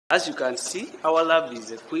As you can see, our lab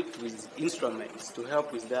is equipped with instruments to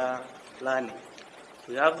help with the learning.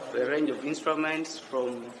 We have a range of instruments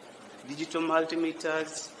from digital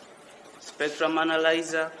multimeters, spectrum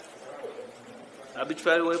analyzer,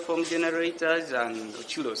 arbitrary waveform generators, and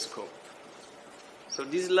oscilloscope. So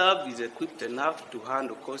this lab is equipped enough to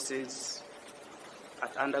handle courses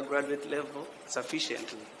at undergraduate level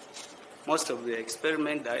sufficiently. Most of the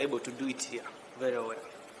experiments are able to do it here very well.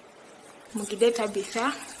 Mugide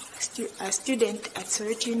Tabitha, a student at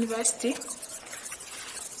Soweto University,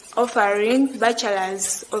 offering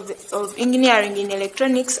Bachelors of Engineering in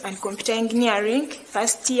Electronics and Computer Engineering,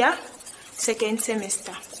 first year, second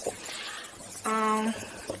semester.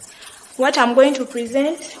 What I'm going to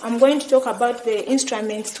present, I'm going to talk about the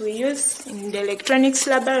instruments we use in the electronics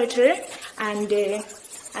laboratory and the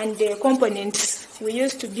components we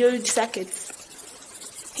use to build circuits.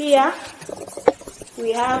 Here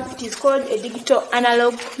we have, it is called a digital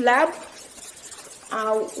analog lab,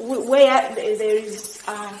 where there is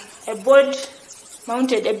a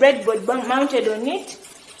breadboard mounted on it.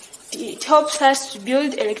 It helps us to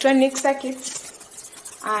build electronic circuits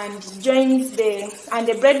and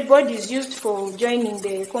the breadboard is used for joining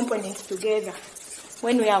the components together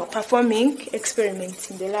when we are performing experiments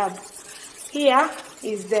in the lab. Here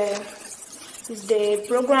is the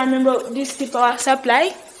programmable DC power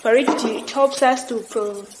supply. For it helps us to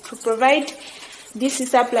provide DC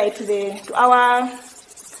supply to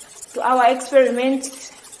our experiments.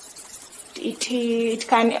 It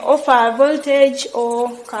can offer voltage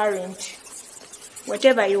or current,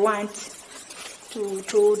 whatever you want to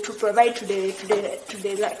provide to this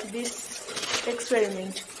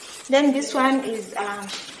experiment. Then this one is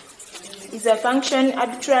a function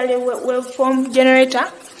arbitrary waveform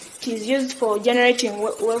generator. It is used for generating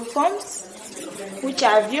waveforms, which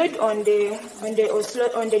are viewed on the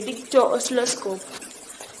digital oscilloscope.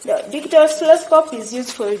 The digital oscilloscope is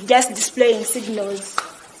used for just displaying signals.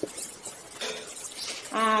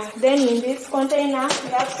 Then in this container, we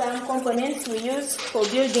have some components we use for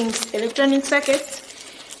building electronic circuits.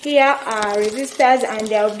 Here are resistors, and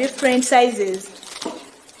they are of different sizes.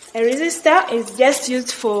 A resistor is just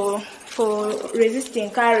used for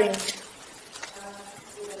resisting current.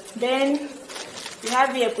 Then we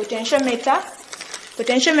have here a potentiometer.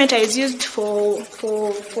 Potentiometer is used for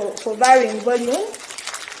varying volume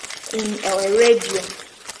in our radio.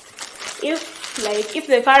 If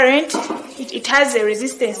the current, it has a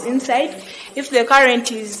resistance inside. If the current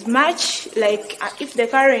is much, if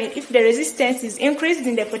the resistance is increased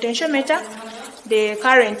in the potentiometer, the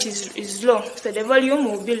current is low, so the volume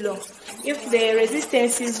will be low. If the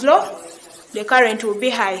resistance is low, the current will be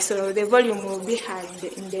high, so the volume will be high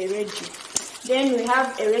in the radio. Then we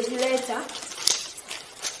have a regulator.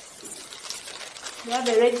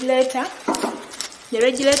 The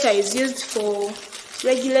regulator is used for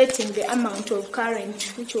regulating the amount of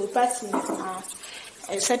current which will pass in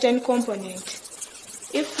a certain component.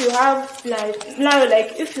 If you have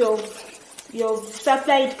if you've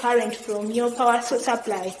supplied current from your power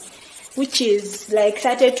supply, which is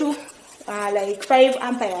 32, 5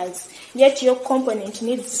 amperes, yet your component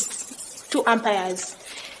needs 2 amperes.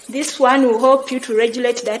 This one will help you to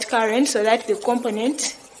regulate that current so that the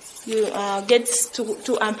component gets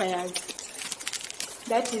 2 amperes.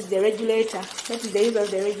 That is the regulator. That is the use of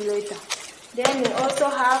the regulator. Then we also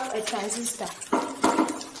have a transistor.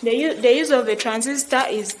 The use of a transistor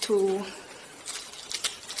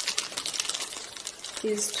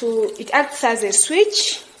it acts as a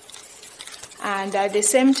switch and at the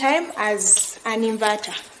same time as an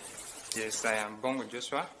inverter. Yes, I am Bongo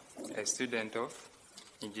Joshua, a student of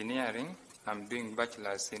engineering. I'm doing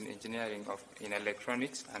bachelor's in engineering in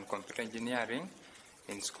electronics and computer engineering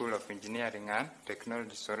in School of Engineering and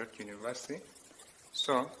Technology, Soweto University.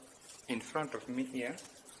 So, in front of me here,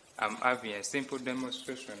 I'm having a simple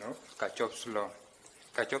demonstration of Kirchhoff's law.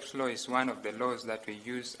 Kirchhoff's law is one of the laws that we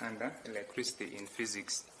use under electricity in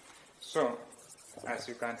physics. So, as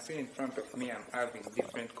you can see in front of me, I'm having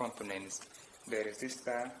different components: the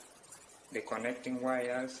resistor, the connecting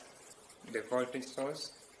wires, the voltage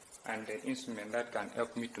source, and the instrument that can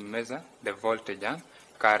help me to measure the voltage and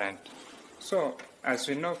current. So, as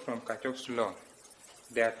we know from Kirchhoff's law,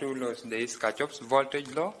 there are 2 laws. There is Kirchhoff's voltage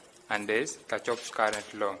law and there is Kirchhoff's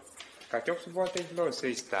current law. Kirchhoff's voltage law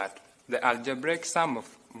says that the algebraic sum of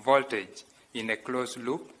voltage in a closed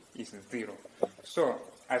loop is 0. So,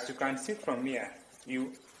 as you can see from here,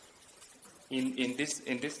 in this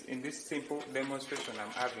simple demonstration,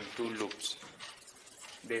 I'm having 2 loops.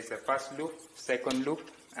 There is a first loop, second loop,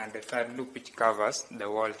 and the third loop which covers the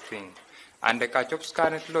whole thing. And the Kirchhoff's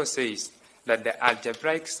current law says that the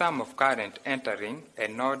algebraic sum of current entering a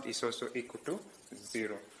node is also equal to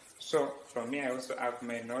 0. So from here I also have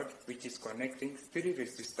my node which is connecting 3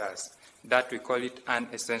 resistors. That we call it an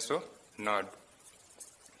essential node.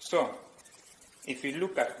 So if you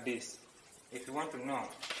look at this, if you want to know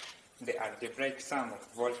the algebraic sum of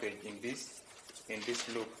voltage in this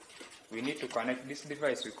loop, we need to connect this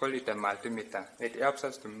device. We call it a multimeter. It helps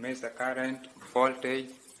us to measure current, voltage,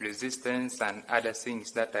 resistance, and other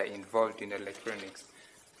things that are involved in electronics.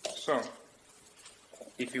 So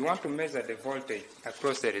if you want to measure the voltage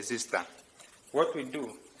across the resistor, what we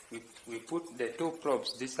do, we put the 2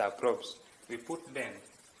 probes, these are probes, we put them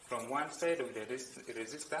from one side of the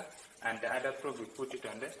resistor, and the other probe we put it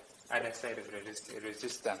on the other side of the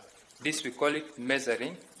resistor. This we call it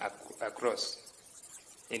measuring across.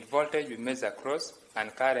 In voltage we measure across,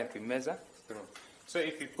 and current we measure through. So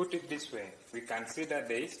if we put it this way, we can see that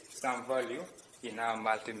there is some value in our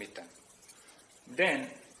multimeter. Then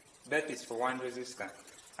that is for one resistor.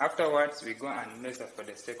 Afterwards we go and measure for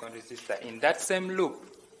the second resistor. In that same loop,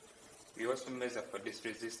 we also measure for this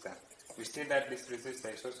resistor. We see that this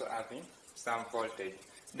resistor is also having some voltage.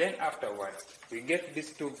 Then afterwards, we get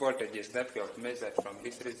these 2 voltages that we have measured from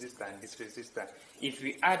this resistor and this resistor. If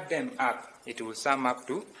we add them up, it will sum up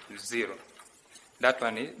to 0. That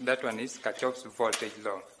one is Kirchhoff's voltage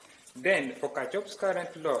law. Then for Kirchhoff's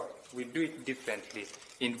current law, we do it differently.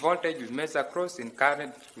 In voltage, we measure across. In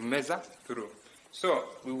current, we measure through. So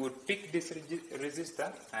we would pick this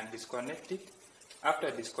resistor and disconnect it.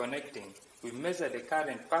 After disconnecting, we measure the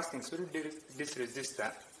current passing through this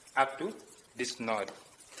resistor up to this node.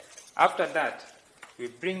 After that, we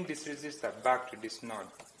bring this resistor back to this node.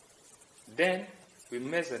 Then we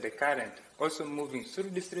measure the current also moving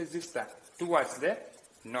through this resistor towards the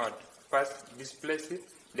node. First displace it,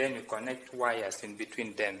 then we connect wires in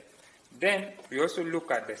between them. Then we also look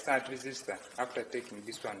at the third resistor after taking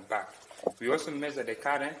this one back. We also measure the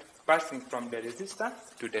current passing from the resistor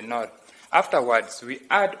to the node. Afterwards, we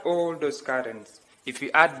add all those currents. If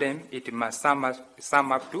we add them, it must sum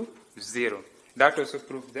up to 0. That also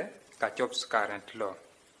proves the Kirchhoff's current law.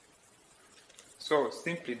 So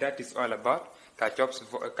simply that is all about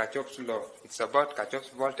Kirchhoff's law. It's about Kirchhoff's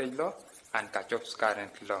voltage law and Kirchhoff's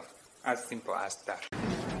current law. As simple as that.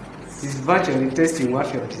 This is virtually testing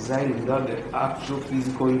what you have designed without the actual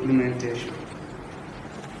physical implementation.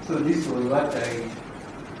 So this was what I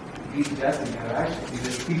did just in a rush. Is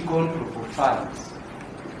a speed control for fans.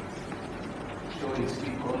 Showing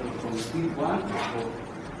speed control from speed 1 to 4.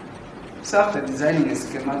 So after designing a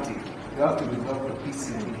schematic, you have to develop a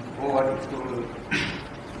PCB, or what we call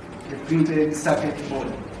a printed circuit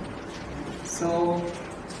board. So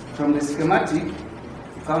from the schematic,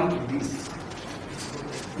 you come to this.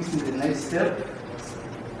 This is the next step,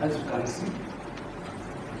 as you can see.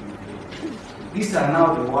 These are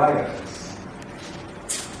now the wires.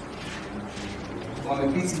 On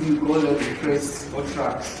the PCB, we call them the trace or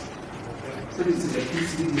tracks. So this is the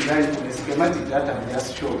PCB design for the schematic that I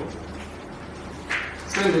just showed.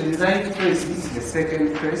 So in the design phase, this is the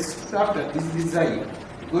second phase. So after this design,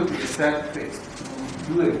 you go to the third phase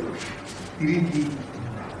to do a 3D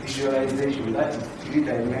visualization, that is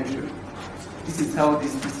 3-dimensional. This is how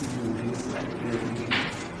this PCB will look like in the beginning.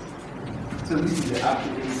 So this is the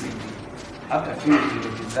actual PCB. After finishing the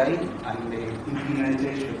design and the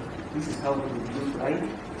implementation, this is how it will look like.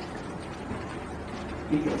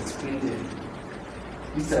 It is printed.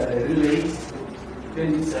 These are the relays,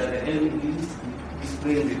 then these are the LEDs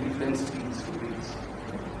displaying the different speeds for it.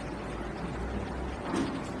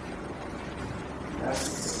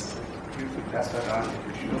 That's what I wanted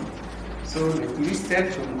to show. So the 3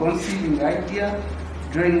 steps from conceiving the idea,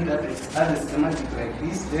 drawing that other schematic like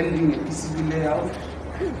this, then doing a PCB layout,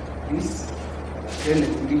 this, then a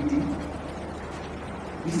 3D.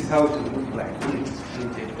 This is how it will look like when it is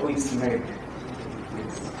printed or it's made.